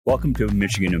Welcome to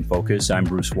Michigan in Focus. I'm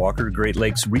Bruce Walker, Great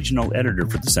Lakes Regional Editor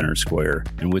for the Center Square.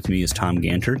 And with me is Tom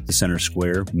Ganter, the Center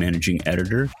Square Managing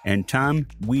Editor. And Tom,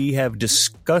 we have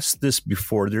discussed this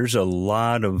before. There's a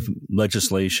lot of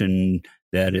legislation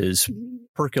that is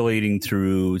percolating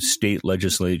through state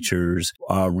legislatures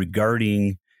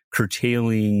regarding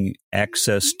curtailing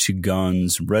access to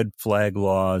guns, red flag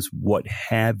laws, what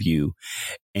have you.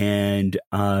 And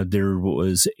there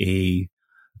was a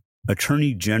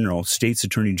state's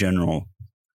attorney general,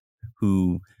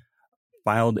 who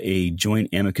filed a joint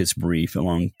amicus brief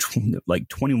along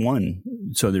 21.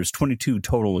 So there's 22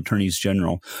 total attorneys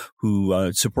general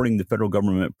who supporting the federal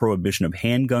government prohibition of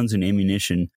handguns and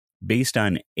ammunition based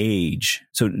on age.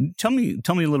 So tell me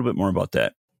a little bit more about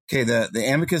that. Okay, the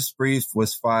amicus brief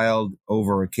was filed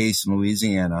over a case in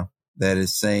Louisiana that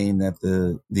is saying that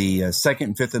the Second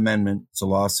and Fifth Amendment, it's a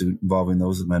lawsuit involving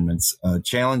those amendments,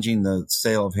 challenging the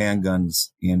sale of handguns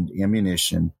and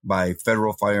ammunition by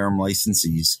federal firearm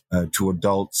licensees to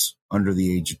adults under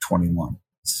the age of 21.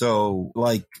 So,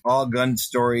 like all gun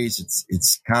stories,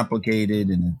 it's complicated,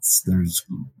 and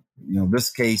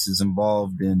this case is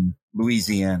involved in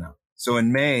Louisiana. So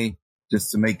in May,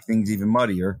 just to make things even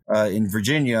muddier, in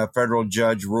Virginia, a federal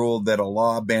judge ruled that a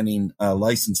law banning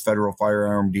licensed federal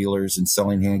firearm dealers and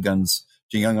selling handguns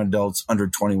to young adults under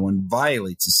 21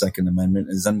 violates the Second Amendment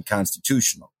and is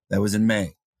unconstitutional. That was in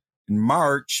May. In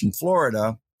March, in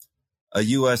Florida, a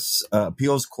U.S.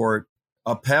 appeals court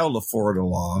upheld a Florida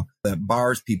law that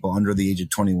bars people under the age of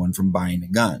 21 from buying a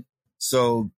gun.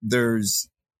 So there's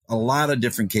a lot of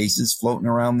different cases floating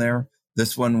around there.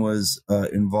 This one was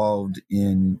involved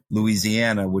in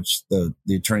Louisiana, which the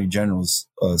attorney generals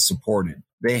supported.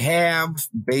 They have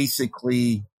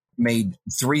basically made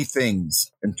three things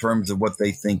in terms of what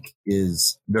they think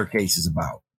is their case is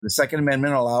about. The Second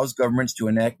Amendment allows governments to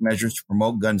enact measures to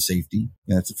promote gun safety.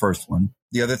 That's the first one.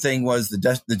 The other thing was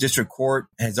the district court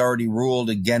has already ruled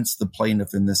against the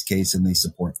plaintiff in this case, and they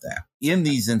support that. In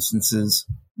these instances,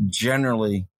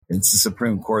 generally, it's the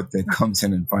Supreme Court that comes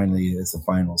in and finally has the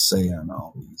final say on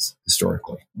all these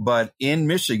historically. But in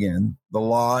Michigan, the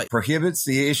law prohibits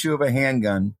the issue of a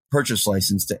handgun purchase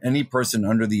license to any person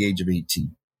under the age of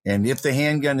 18. And if the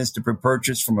handgun is to be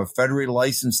purchased from a federally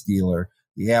licensed dealer,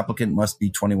 the applicant must be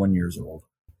 21 years old.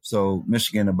 So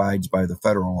Michigan abides by the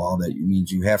federal law that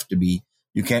means you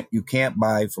can't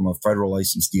buy from a federal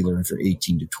licensed dealer if you're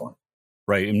 18 to 20.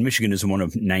 Right. And Michigan is one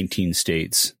of 19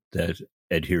 states that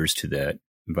adheres to that,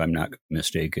 if I'm not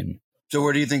mistaken. So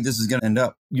where do you think this is going to end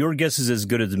up? Your guess is as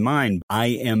good as mine. I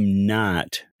am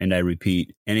not, and I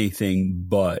repeat, anything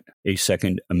but a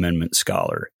Second Amendment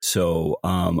scholar. So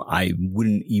I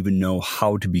wouldn't even know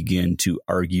how to begin to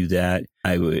argue that.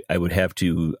 I would have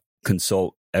to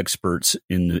consult experts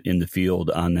in the field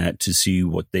on that to see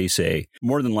what they say.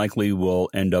 More than likely will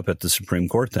end up at the Supreme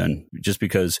Court then, just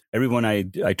because everyone I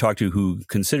talk to who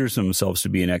considers themselves to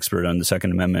be an expert on the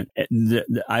Second Amendment,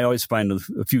 I always find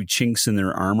a few chinks in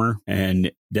their armor,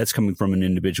 and that's coming from an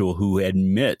individual who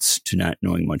admits to not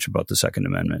knowing much about the Second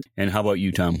Amendment. And how about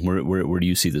you, Tom? Where do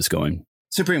you see this going?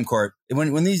 Supreme Court.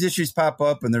 When these issues pop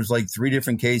up and there's like three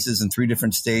different cases in three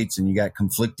different states and you got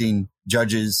conflicting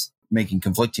judges making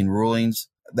conflicting rulings,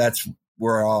 that's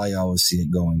where I always see it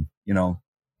going.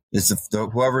 It's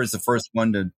whoever is the first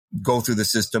one to go through the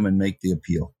system and make the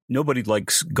appeal. Nobody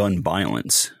likes gun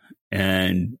violence,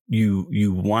 and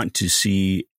you want to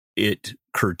see it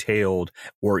curtailed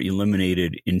or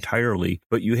eliminated entirely.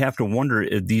 But you have to wonder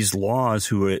if these laws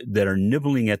that are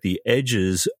nibbling at the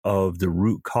edges of the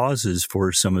root causes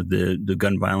for some of the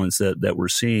gun violence that we're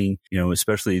seeing,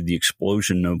 especially the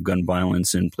explosion of gun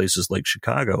violence in places like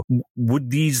Chicago,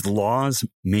 would these laws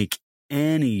make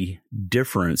any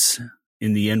difference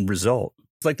in the end result?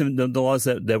 It's like the laws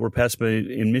that were passed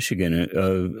in Michigan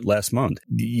last month.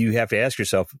 You have to ask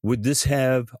yourself, would this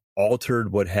have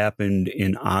altered what happened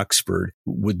in Oxford?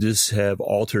 Would this have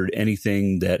altered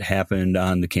anything that happened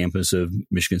on the campus of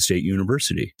Michigan State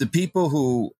University? The people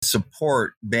who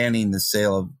support banning the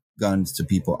sale of guns to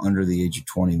people under the age of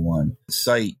 21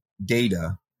 cite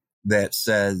data that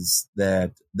says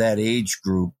that age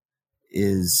group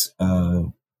is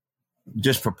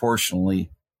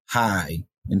disproportionately high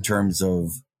in terms of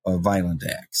violent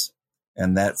acts.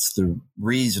 And that's the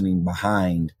reasoning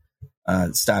behind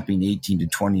stopping 18 to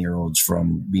 20-year-olds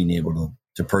from being able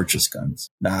to purchase guns.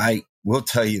 Now, I will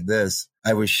tell you this.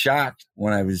 I was shocked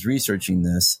when I was researching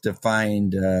this to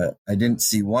find I didn't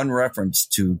see one reference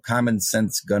to common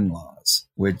sense gun laws,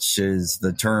 which is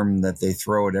the term that they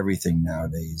throw at everything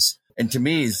nowadays. And to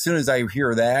me, as soon as I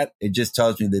hear that, it just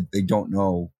tells me that they don't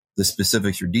know the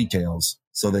specifics or details.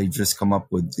 So they just come up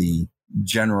with the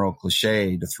general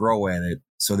cliche to throw at it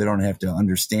so they don't have to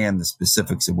understand the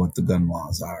specifics of what the gun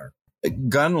laws are.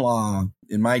 Gun law,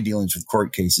 in my dealings with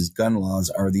court cases, gun laws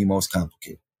are the most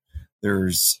complicated.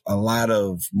 There's a lot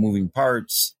of moving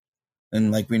parts.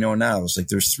 And like we know now, it's like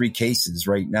there's 3 cases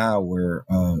right now where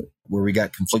we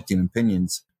got conflicting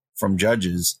opinions from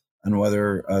judges on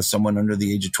whether someone under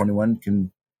the age of 21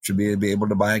 should be able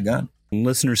to buy a gun.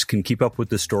 Listeners can keep up with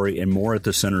this story and more at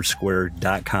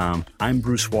thecentersquare.com. I'm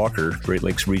Bruce Walker, Great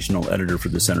Lakes Regional Editor for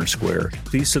The Center Square.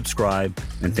 Please subscribe,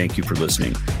 and thank you for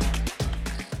listening.